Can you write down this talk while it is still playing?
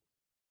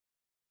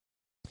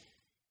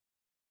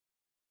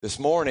This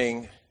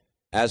morning,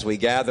 as we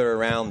gather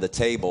around the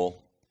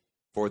table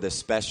for this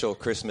special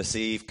Christmas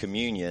Eve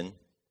communion,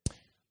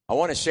 I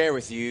want to share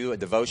with you a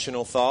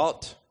devotional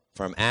thought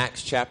from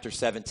Acts chapter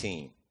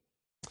 17.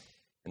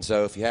 And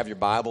so if you have your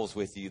Bibles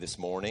with you this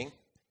morning,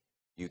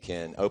 you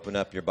can open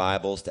up your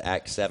Bibles to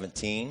Acts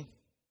 17.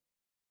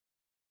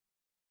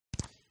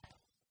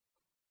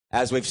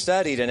 As we've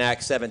studied in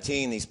Acts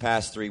 17 these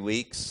past 3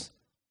 weeks,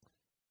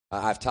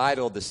 I've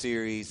titled the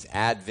series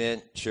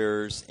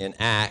Advent-ures in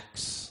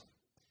Acts.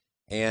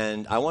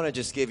 And I want to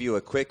just give you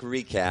a quick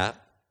recap.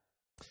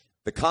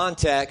 The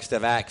context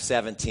of Acts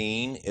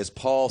 17 is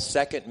Paul's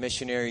second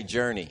missionary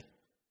journey.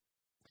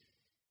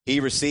 He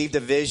received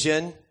a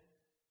vision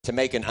to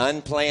make an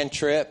unplanned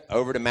trip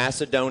over to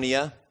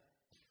Macedonia.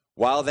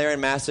 While there in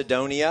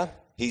Macedonia,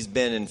 he's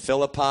been in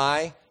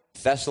Philippi,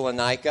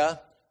 Thessalonica,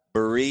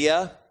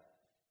 Berea.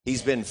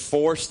 He's been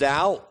forced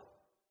out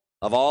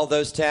of all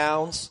those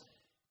towns.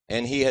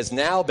 And he has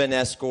now been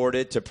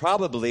escorted to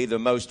probably the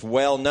most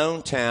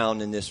well-known town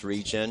in this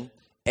region,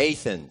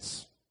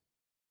 Athens.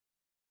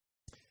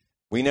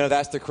 We know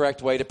that's the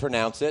correct way to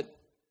pronounce it.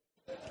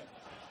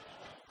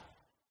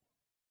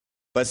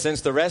 But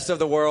since the rest of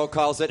the world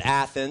calls it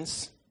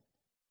Athens,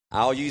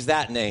 I'll use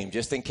that name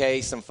just in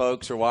case some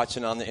folks are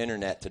watching on the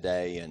internet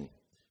today and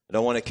I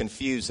don't want to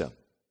confuse them.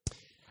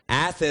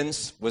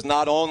 Athens was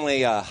not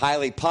only a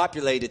highly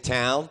populated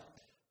town,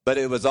 but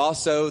it was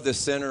also the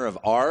center of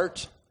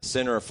art,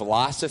 center of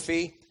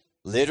philosophy,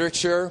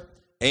 literature,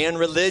 and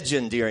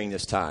religion during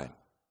this time.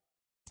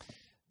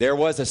 There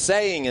was a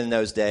saying in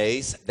those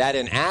days that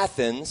in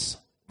Athens,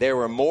 there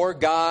were more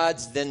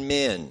gods than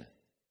men.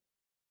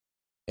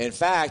 In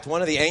fact, one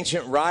of the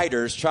ancient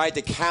writers tried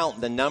to count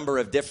the number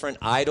of different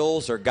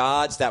idols or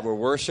gods that were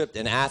worshipped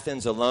in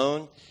Athens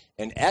alone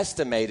and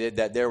estimated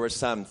that there were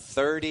some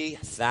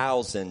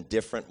 30,000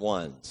 different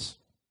ones.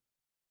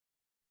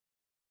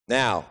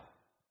 Now,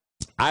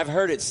 I've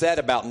heard it said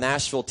about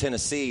Nashville,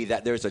 Tennessee,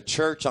 that there's a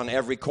church on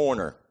every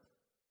corner.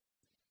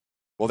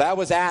 Well, that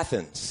was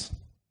Athens,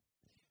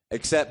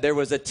 except there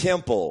was a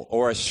temple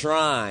or a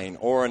shrine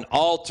or an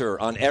altar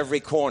on every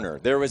corner.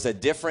 There was a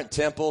different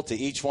temple to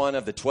each one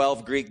of the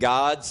 12 Greek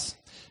gods.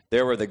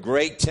 There were the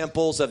great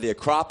temples of the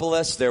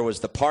Acropolis. There was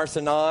the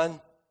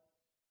Parthenon.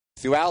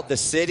 Throughout the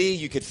city,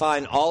 you could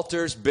find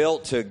altars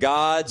built to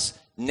gods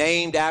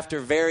named after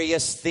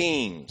various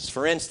themes.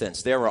 For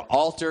instance, there were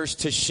altars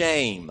to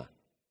shame,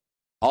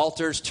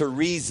 altars to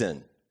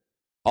reason,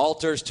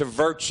 altars to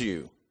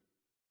virtue.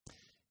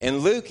 And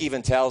Luke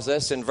even tells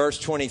us in verse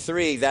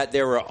 23 that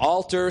there were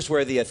altars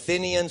where the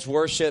Athenians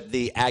worshiped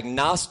the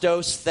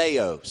agnostos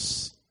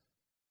theos,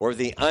 or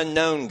the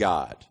unknown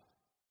God.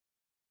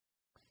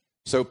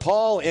 So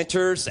Paul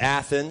enters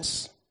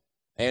Athens,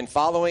 and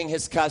following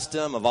his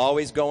custom of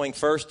always going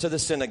first to the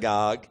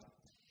synagogue,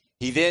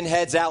 he then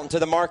heads out into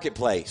the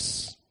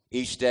marketplace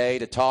each day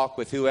to talk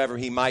with whoever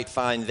he might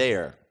find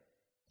there.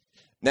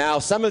 Now,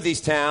 some of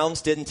these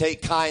towns didn't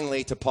take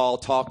kindly to Paul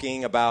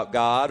talking about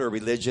God or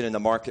religion in the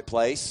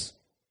marketplace.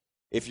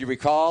 If you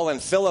recall, in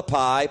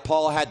Philippi,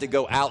 Paul had to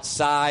go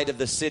outside of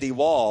the city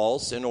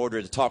walls in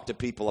order to talk to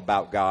people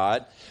about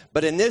God.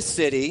 But in this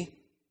city,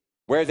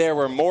 where there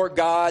were more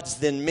gods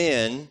than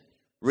men,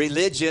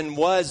 religion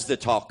was the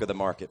talk of the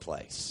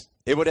marketplace.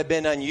 It would have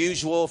been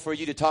unusual for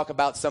you to talk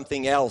about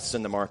something else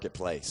in the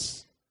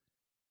marketplace.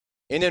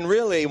 And in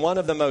really one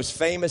of the most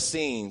famous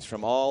scenes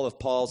from all of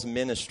Paul's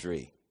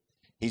ministry,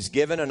 he's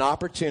given an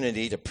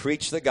opportunity to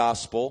preach the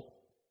gospel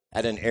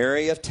at an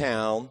area of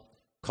town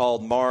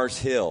called Mars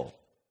Hill.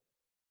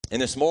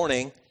 And this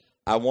morning,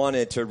 I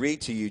wanted to read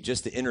to you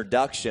just the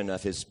introduction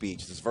of his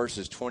speech. This is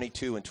verses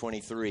 22 and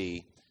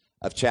 23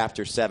 of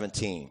chapter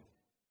 17.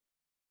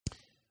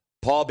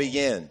 Paul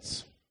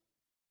begins,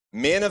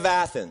 "Men of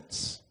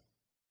Athens,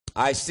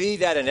 I see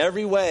that in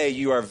every way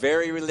you are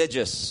very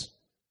religious.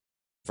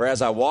 For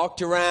as I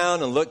walked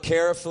around and looked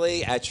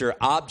carefully at your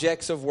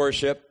objects of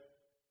worship,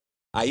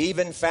 I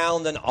even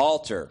found an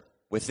altar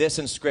with this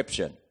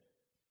inscription,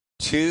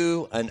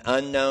 'To an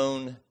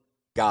unknown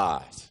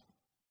God.'"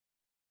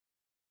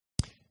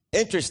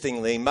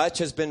 Interestingly, much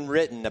has been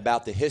written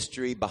about the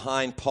history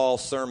behind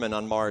Paul's sermon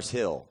on Mars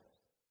Hill.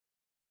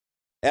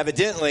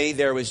 Evidently,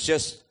 there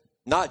was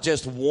not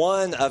just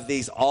one of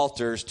these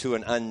altars to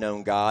an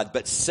unknown God,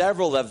 but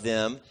several of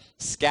them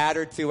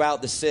scattered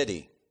throughout the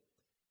city.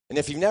 And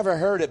if you've never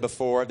heard it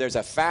before, there's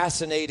a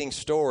fascinating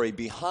story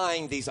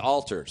behind these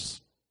altars.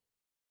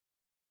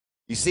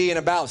 You see, in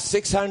about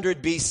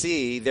 600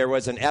 BC, there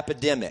was an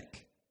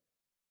epidemic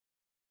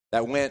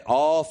that went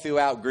all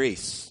throughout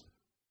Greece.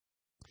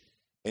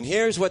 And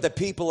here's what the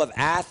people of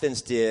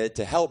Athens did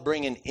to help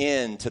bring an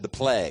end to the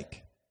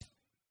plague.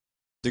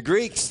 The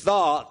Greeks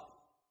thought,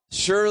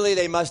 surely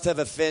they must have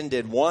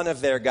offended one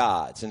of their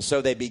gods. And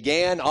so they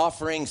began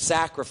offering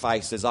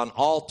sacrifices on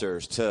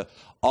altars to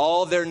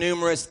all their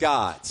numerous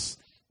gods.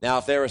 Now,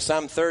 if there were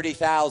some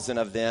 30,000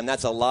 of them,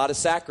 that's a lot of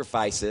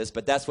sacrifices,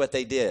 but that's what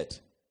they did.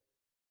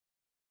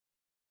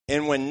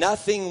 And when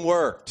nothing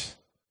worked,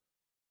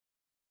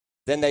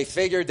 then they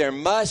figured there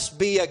must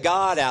be a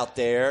God out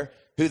there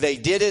who they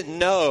didn't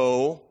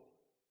know,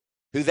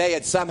 who they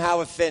had somehow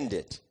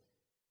offended.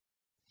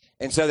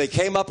 And so they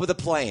came up with a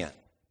plan.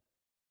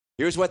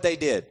 Here's what they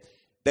did.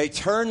 They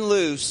turned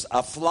loose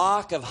a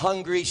flock of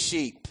hungry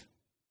sheep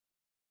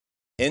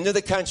into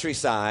the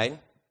countryside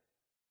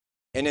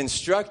and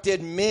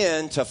instructed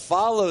men to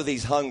follow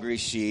these hungry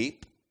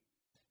sheep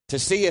to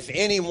see if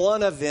any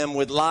one of them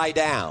would lie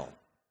down.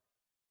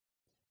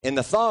 And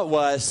the thought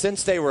was,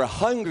 since they were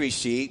hungry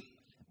sheep,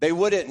 they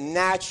wouldn't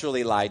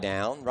naturally lie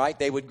down, right?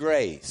 They would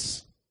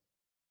graze.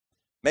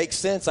 Makes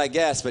sense, I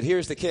guess, but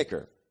here's the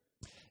kicker.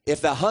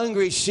 If the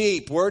hungry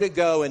sheep were to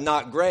go and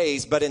not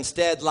graze, but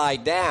instead lie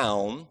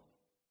down,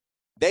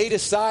 they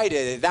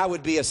decided that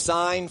would be a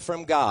sign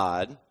from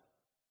God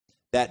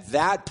that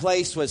that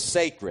place was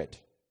sacred.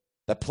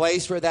 The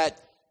place where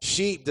that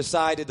sheep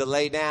decided to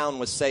lay down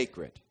was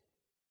sacred.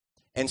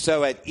 And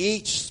so at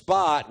each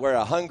spot where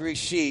a hungry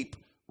sheep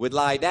would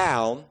lie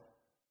down,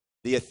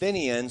 the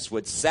Athenians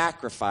would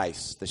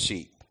sacrifice the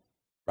sheep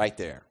right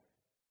there.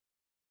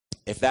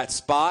 If that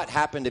spot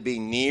happened to be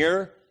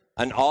near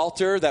an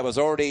altar that was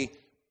already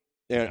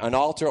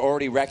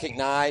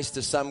recognized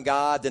to some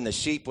god, then the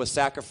sheep was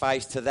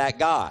sacrificed to that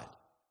god.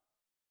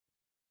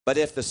 But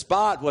if the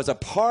spot was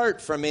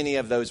apart from any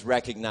of those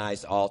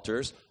recognized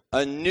altars,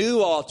 a new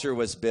altar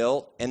was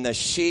built and the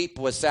sheep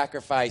was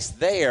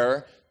sacrificed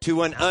there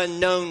to an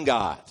unknown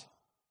god.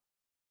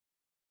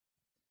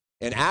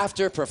 And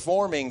after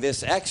performing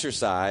this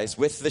exercise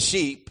with the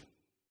sheep,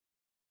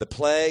 the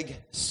plague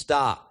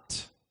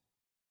stopped.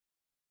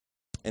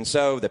 And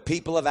so the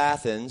people of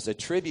Athens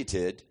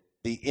attributed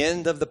the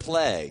end of the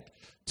plague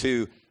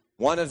to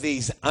one of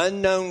these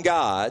unknown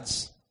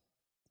gods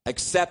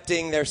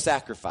accepting their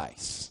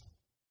sacrifice.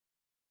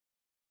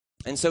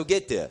 And so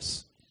get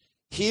this.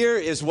 Here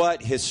is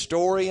what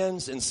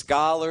historians and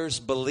scholars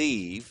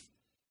believe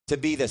to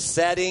be the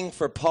setting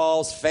for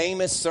Paul's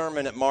famous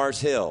sermon at Mars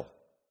Hill.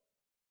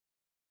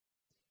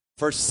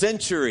 For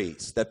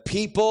centuries, the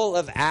people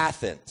of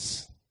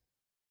Athens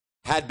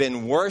had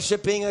been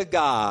worshiping a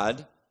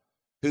god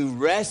who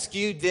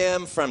rescued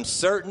them from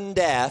certain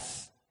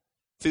death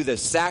through the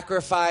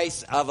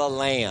sacrifice of a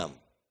lamb.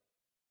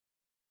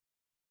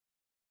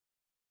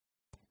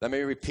 Let me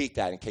repeat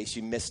that in case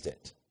you missed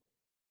it.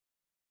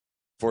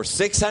 For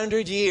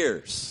 600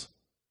 years,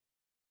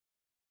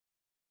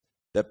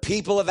 the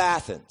people of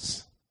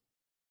Athens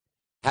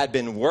had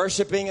been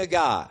worshiping a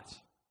god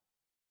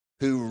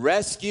who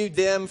rescued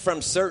them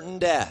from certain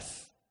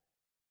death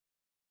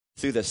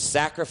through the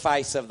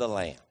sacrifice of the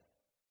lamb.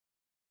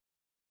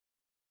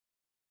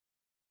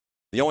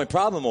 The only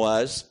problem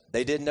was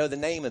they didn't know the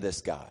name of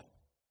this God.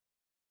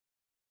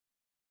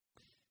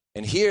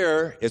 And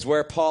here is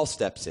where Paul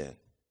steps in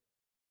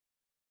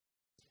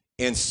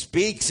and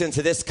speaks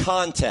into this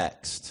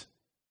context.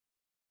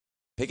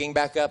 Picking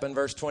back up in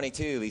verse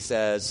 22, he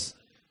says,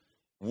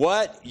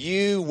 "What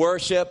you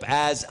worship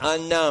as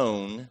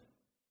unknown,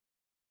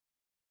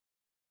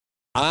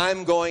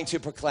 I'm going to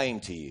proclaim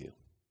to you."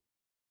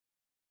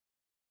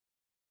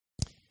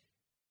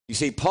 You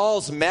see,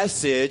 Paul's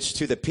message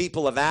to the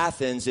people of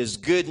Athens is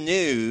good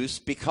news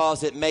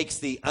because it makes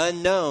the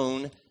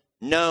unknown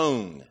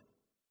known.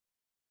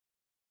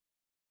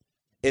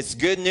 It's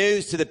good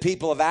news to the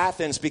people of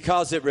Athens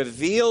because it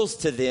reveals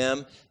to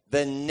them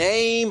the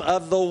name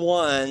of the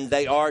one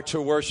they are to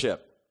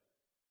worship.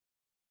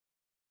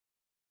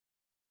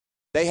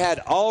 They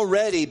had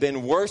already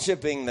been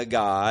worshiping the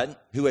God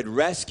who had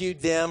rescued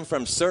them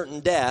from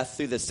certain death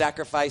through the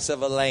sacrifice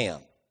of a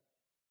lamb.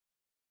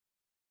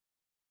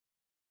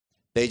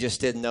 They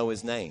just didn't know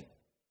his name.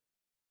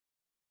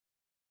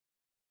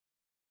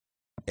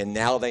 And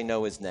now they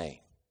know his name.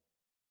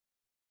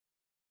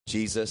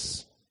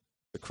 Jesus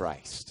the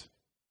Christ.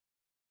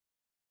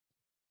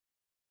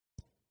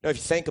 Now, if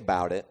you think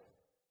about it,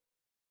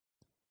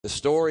 the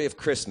story of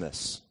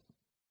Christmas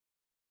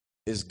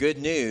is good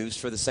news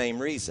for the same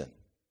reason.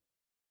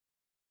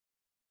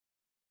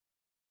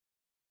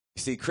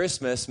 You see,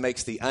 Christmas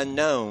makes the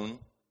unknown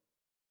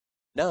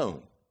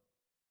known.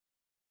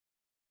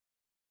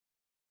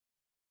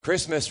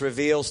 Christmas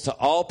reveals to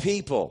all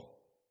people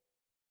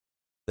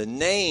the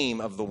name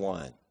of the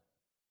one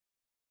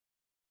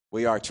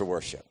we are to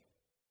worship.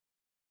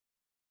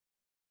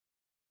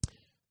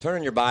 Turn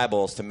in your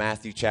Bibles to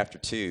Matthew chapter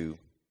 2.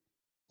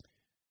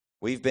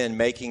 We've been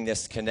making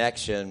this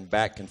connection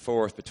back and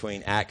forth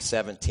between Acts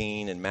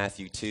 17 and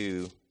Matthew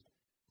 2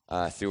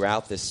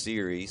 throughout this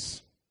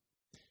series.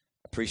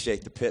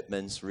 Appreciate the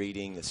Pittmans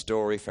reading the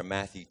story from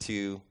Matthew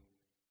 2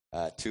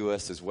 to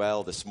us as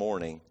well this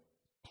morning.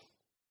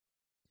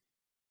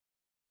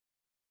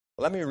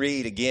 Let me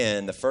read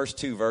again the first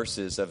two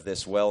verses of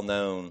this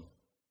well-known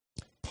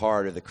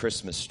part of the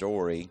Christmas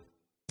story.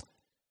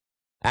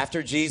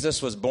 After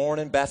Jesus was born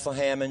in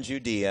Bethlehem in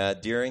Judea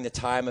during the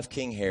time of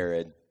King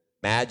Herod,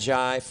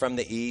 Magi from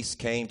the east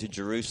came to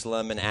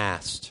Jerusalem and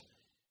asked,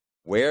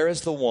 "Where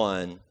is the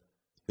one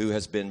who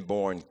has been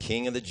born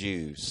King of the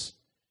Jews?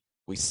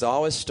 We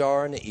saw his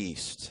star in the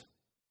east,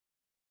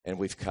 and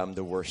we've come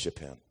to worship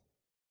him."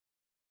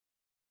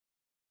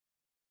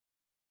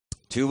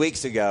 2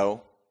 weeks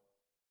ago,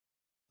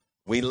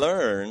 we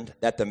learned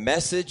that the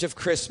message of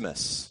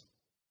Christmas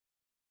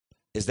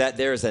is that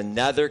there is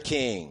another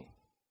king,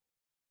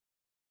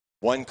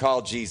 one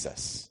called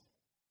Jesus.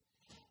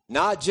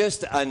 Not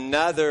just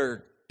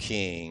another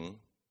king,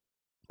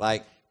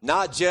 like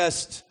not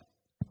just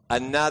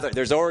another,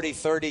 there's already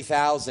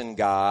 30,000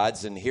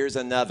 gods and here's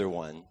another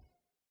one.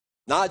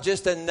 Not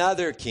just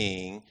another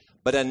king,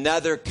 but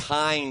another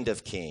kind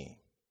of king.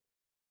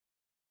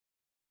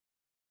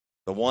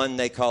 The one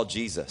they call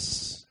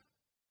Jesus.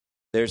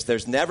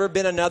 There's never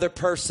been another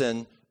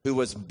person who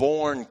was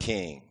born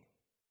king.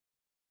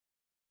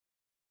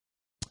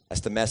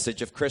 That's the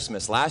message of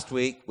Christmas. Last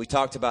week, we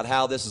talked about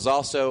how this is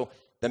also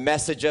the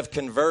message of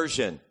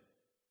conversion.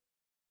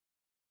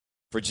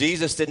 For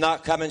Jesus did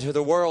not come into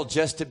the world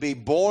just to be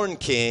born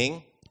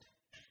king,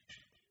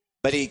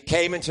 but he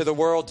came into the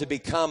world to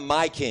become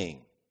my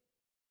king.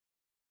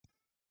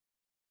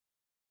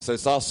 So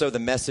it's also the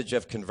message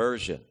of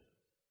conversion.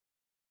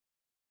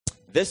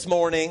 This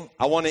morning,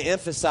 I want to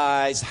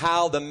emphasize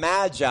how the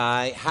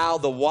Magi, how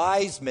the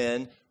wise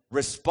men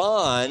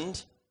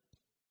respond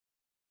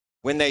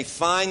when they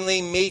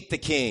finally meet the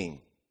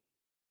king.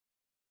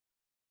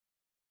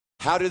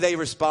 How do they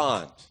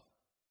respond?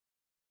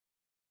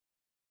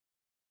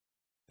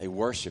 They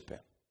worship him.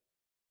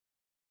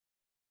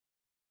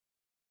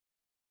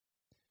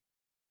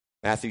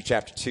 Matthew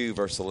chapter 2,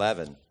 verse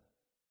 11.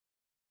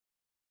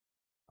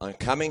 On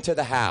coming to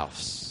the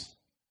house,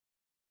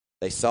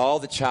 they saw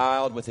the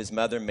child with his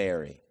mother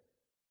Mary,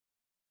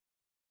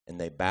 and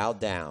they bowed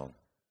down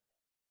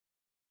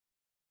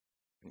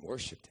and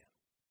worshiped him.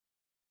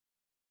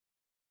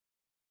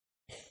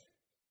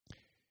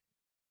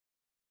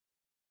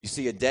 You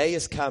see, a day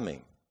is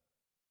coming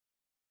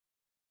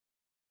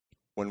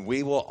when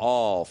we will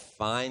all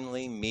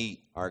finally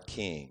meet our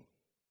King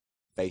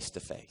face to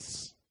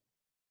face.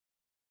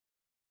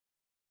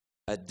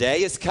 A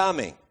day is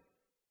coming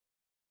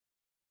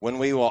when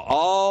we will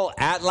all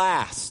at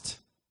last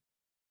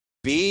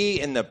be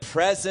in the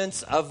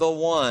presence of the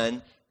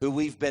one who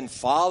we've been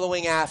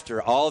following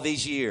after all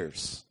these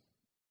years.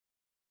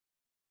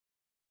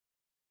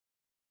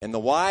 And the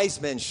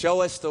wise men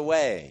show us the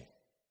way.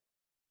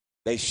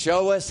 They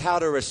show us how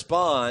to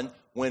respond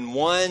when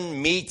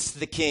one meets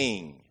the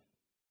king.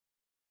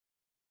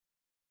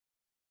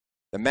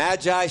 The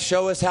Magi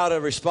show us how to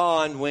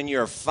respond when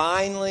you're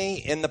finally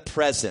in the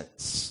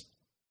presence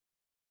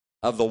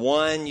of the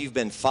one you've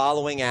been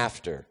following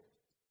after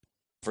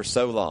for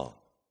so long.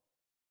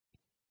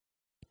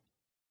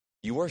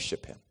 You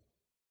worship him.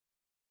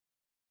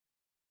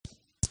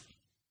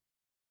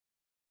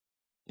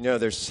 You know,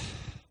 there's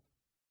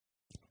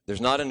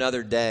not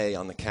another day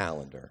on the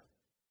calendar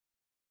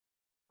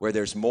where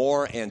there's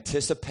more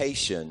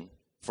anticipation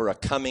for a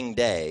coming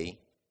day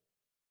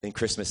than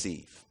Christmas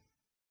Eve.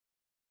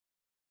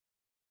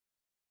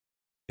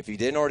 If you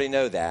didn't already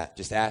know that,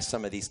 just ask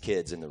some of these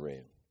kids in the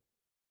room.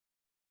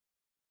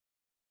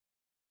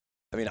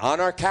 I mean,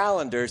 on our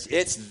calendars,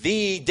 it's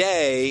the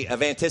day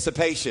of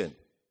anticipation.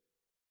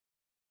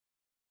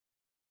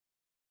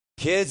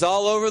 Kids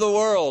all over the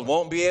world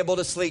won't be able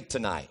to sleep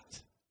tonight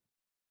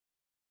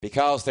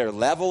because their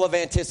level of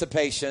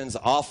anticipation's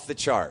off the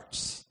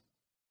charts.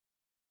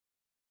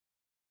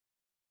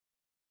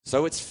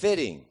 So it's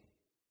fitting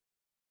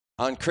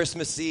on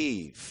Christmas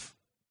Eve,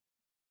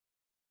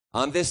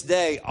 on this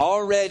day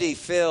already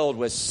filled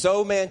with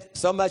so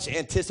much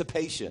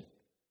anticipation,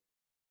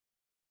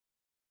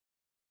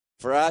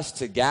 for us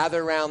to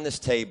gather around this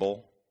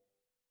table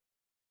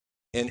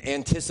in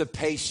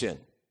anticipation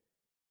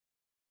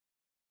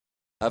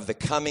of the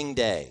coming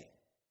day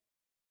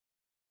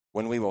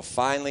when we will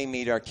finally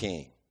meet our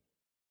King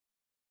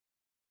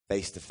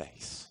face to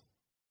face.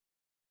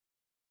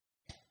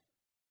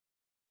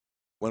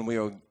 When we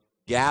will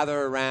gather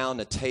around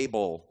a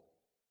table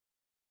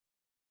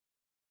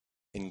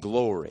in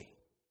glory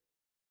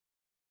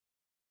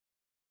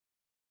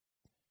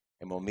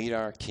and we'll meet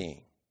our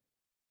King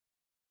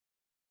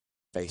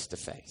face to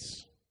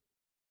face.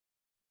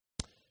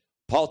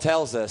 Paul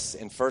tells us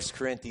in 1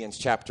 Corinthians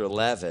chapter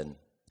 11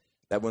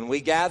 that when we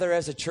gather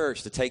as a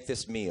church to take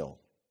this meal,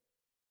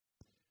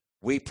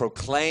 we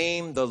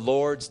proclaim the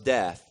Lord's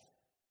death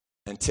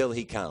until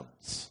he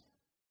comes.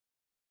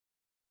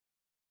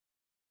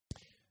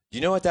 Do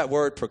you know what that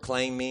word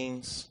proclaim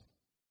means?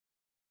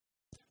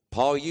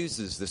 Paul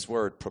uses this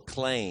word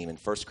proclaim in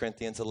 1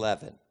 Corinthians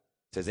 11. It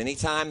says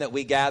anytime that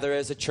we gather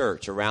as a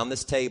church around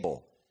this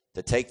table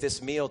to take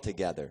this meal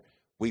together,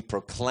 we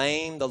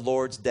proclaim the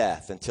Lord's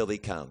death until he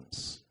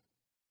comes.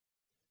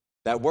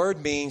 That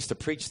word means to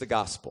preach the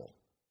gospel.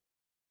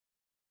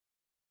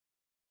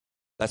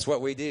 That's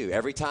what we do.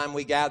 Every time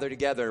we gather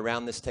together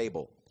around this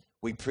table,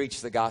 we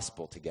preach the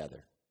gospel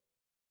together.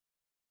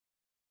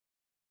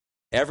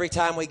 Every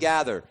time we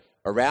gather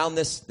around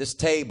this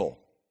table,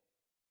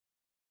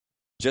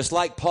 just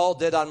like Paul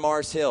did on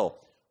Mars Hill,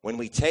 when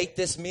we take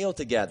this meal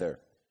together,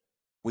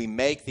 we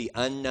make the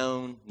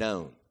unknown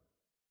known.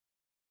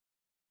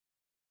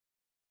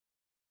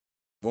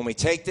 When we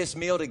take this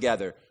meal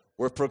together,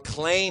 we're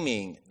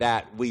proclaiming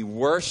that we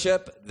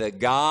worship the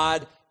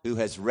God who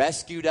has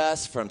rescued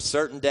us from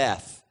certain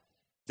death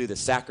through the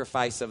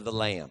sacrifice of the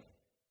Lamb.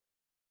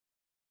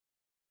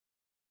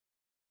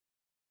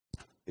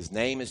 His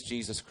name is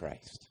Jesus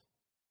Christ.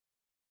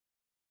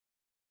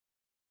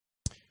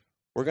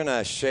 We're going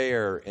to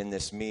share in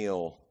this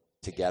meal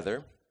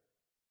together,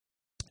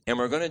 and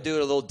we're going to do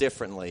it a little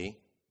differently,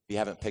 if you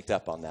haven't picked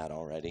up on that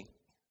already.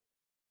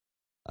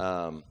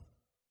 On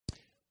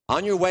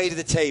your way to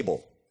the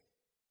table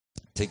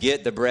to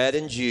get the bread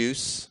and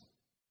juice,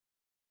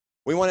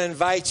 we want to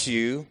invite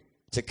you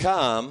to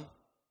come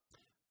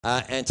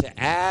and to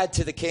add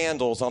to the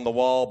candles on the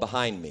wall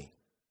behind me.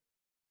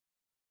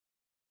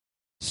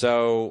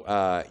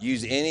 So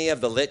use any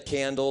of the lit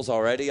candles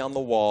already on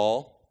the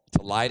wall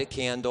to light a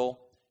candle,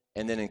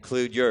 and then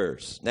include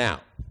yours.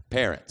 Now,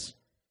 parents,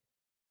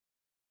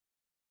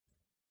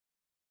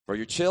 for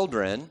your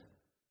children,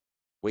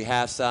 we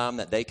have some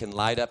that they can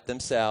light up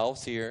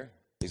themselves here.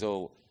 These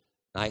little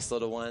nice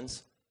little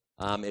ones,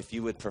 if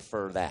you would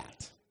prefer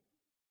that.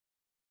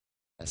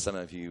 As some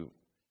of you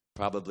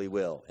probably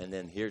will. And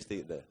then here's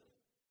the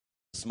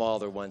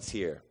smaller ones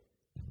here.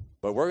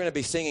 But we're going to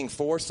be singing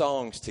 4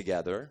 songs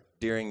together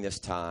during this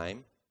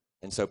time.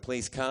 And so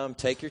please come,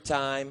 take your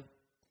time.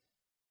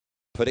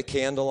 Put a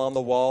candle on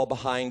the wall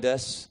behind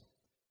us.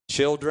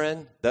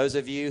 Children, those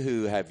of you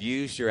who have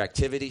used your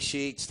activity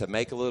sheets to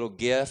make a little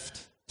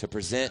gift to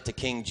present to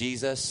King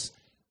Jesus,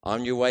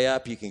 on your way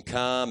up, you can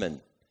come and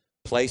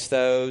place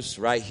those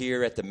right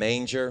here at the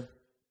manger.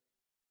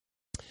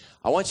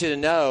 I want you to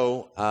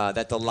know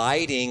that the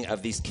lighting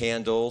of these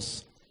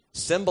candles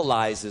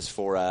symbolizes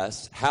for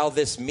us how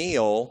this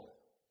meal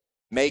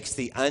makes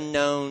the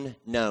unknown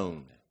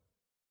known.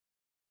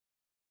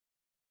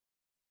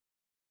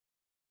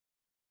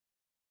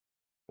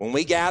 When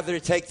we gather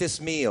to take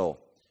this meal,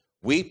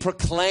 we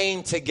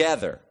proclaim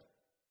together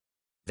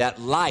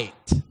that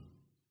light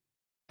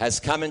has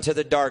come into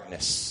the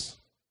darkness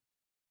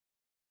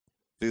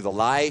through the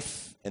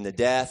life and the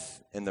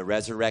death and the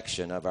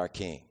resurrection of our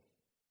King.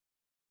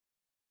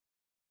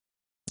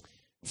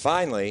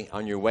 Finally,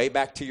 on your way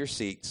back to your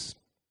seats,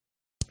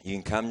 you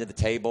can come to the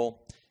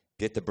table,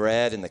 get the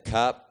bread and the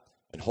cup,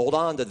 and hold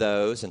on to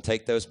those and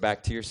take those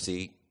back to your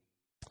seat.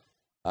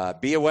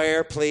 Be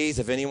aware, please,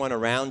 of anyone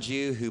around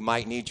you who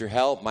might need your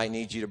help, might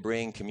need you to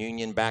bring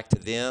communion back to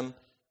them.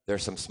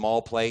 There's some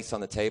small plates on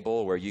the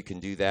table where you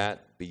can do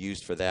that, be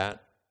used for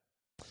that.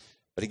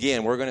 But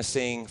again, we're going to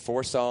sing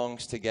 4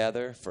 songs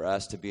together for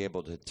us to be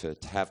able to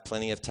have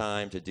plenty of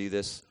time to do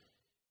this.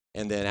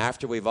 And then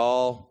after we've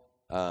all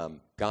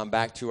gone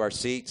back to our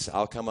seats,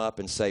 I'll come up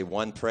and say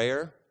one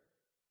prayer,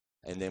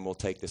 and then we'll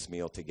take this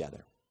meal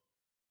together.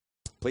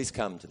 Please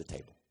come to the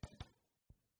table.